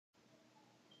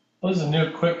This is a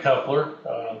new quick coupler.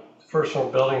 The first one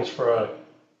we're building is for a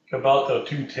Cabalco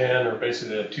 210, or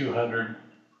basically a 200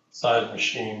 size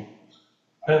machine.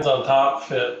 Pins on top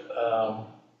fit,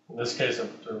 in this case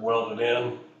they're welded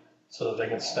in so that they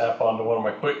can snap onto one of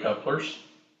my quick couplers.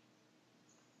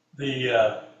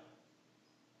 The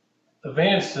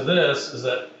advantage to this is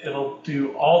that it'll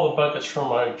do all the buckets from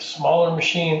my smaller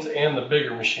machines and the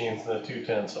bigger machines in the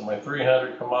 210. So my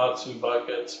 300 Komatsu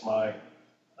buckets, my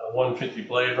 150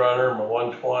 Blade Runner, my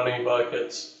 120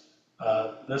 buckets.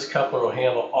 This coupler will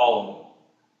handle all of them.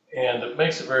 And it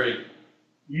makes it very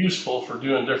useful for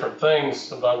doing different things.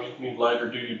 Sometimes you need lighter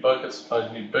duty buckets,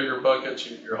 sometimes you need bigger buckets,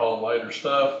 you're hauling lighter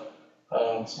stuff.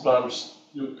 Sometimes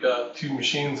you've got two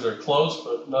machines that are close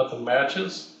but nothing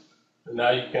matches. And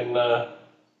now you can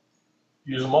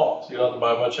use them all, so you don't have to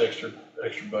buy a bunch of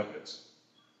extra buckets.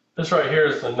 This right here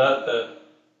is the nut that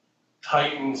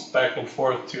tightens back and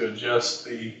forth to adjust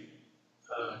the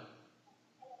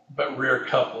rear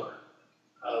coupler.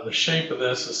 The shape of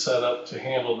this is set up to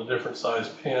handle the different size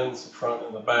pins, the front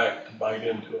and the back, to bite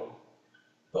into them.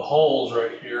 The holes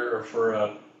right here are for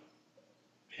a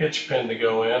hitch pin to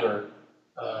go in, or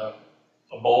a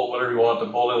bolt, whatever you want to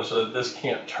bolt in, so that this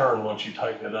can't turn once you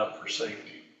tighten it up for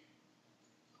safety.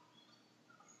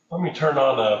 Let me turn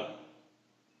on a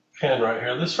pin right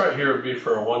here. This right here would be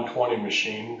for a 120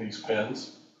 machine, these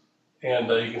pins. And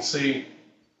you can see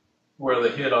where the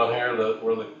hit on here,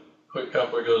 where the quick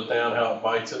coupler goes down, how it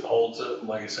bites it and holds it. And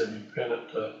like I said, you pin it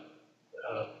to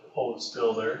hold it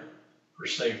still there for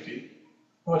safety.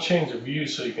 I want to change the view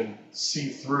so you can see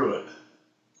through it.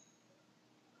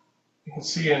 You can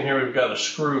see in here we've got a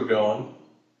screw going.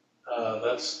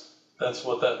 That's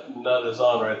what that nut is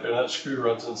on right there. That screw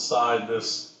runs inside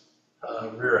this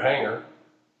rear hanger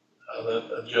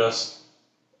that adjusts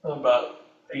about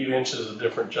 8 inches of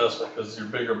different adjustment, because your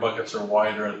bigger buckets are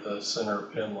wider at the center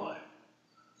pin line.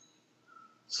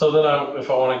 So then if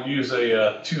I want to use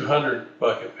a 200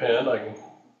 bucket pin,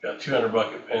 got 200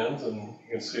 bucket pins, and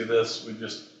you can see this, we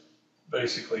just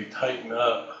basically tighten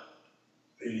up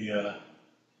the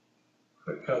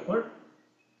quick coupler,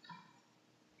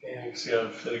 and you can see how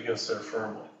it fit against there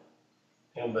firmly,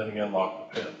 and then again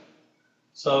lock the pin.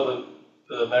 So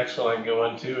the next one I can go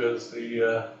into is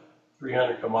the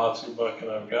 300 Komatsu bucket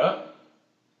I've got,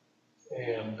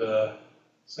 and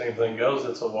same thing goes.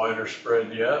 It's a wider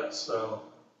spread yet, so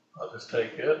I'll just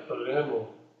take it, put it in, we'll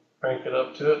crank it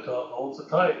up to it till it holds it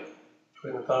tight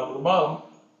between the top and the bottom,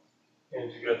 and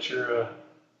you got your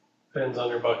pins on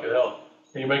your bucket held.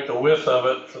 You make the width of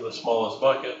it for the smallest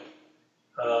bucket,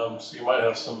 so you might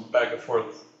have some back and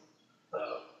forth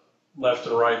left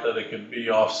and right that it could be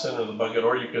off center of the bucket,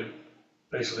 or you could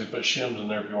basically put shims in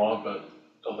there if you want, but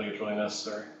don't think it's really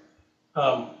necessary.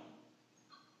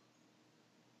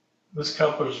 This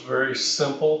coupler is very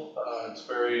simple. It's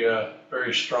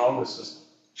very strong. This is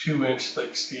 2-inch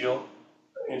thick steel,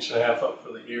 1.5 inches up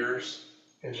for the ears,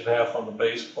 1.5 inches on the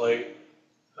base plate,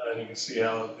 and you can see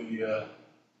how the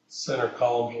center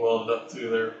columns welded up through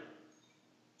there.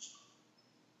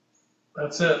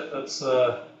 That's it. That's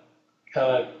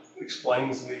kind of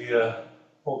explains the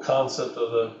whole concept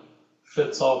of the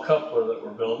fits-all coupler that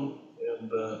we're building.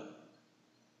 And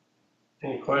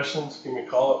any questions, give me a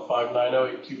call at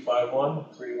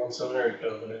 590-8251, 317 area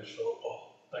code. My name is Philip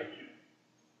Paul. Thank you.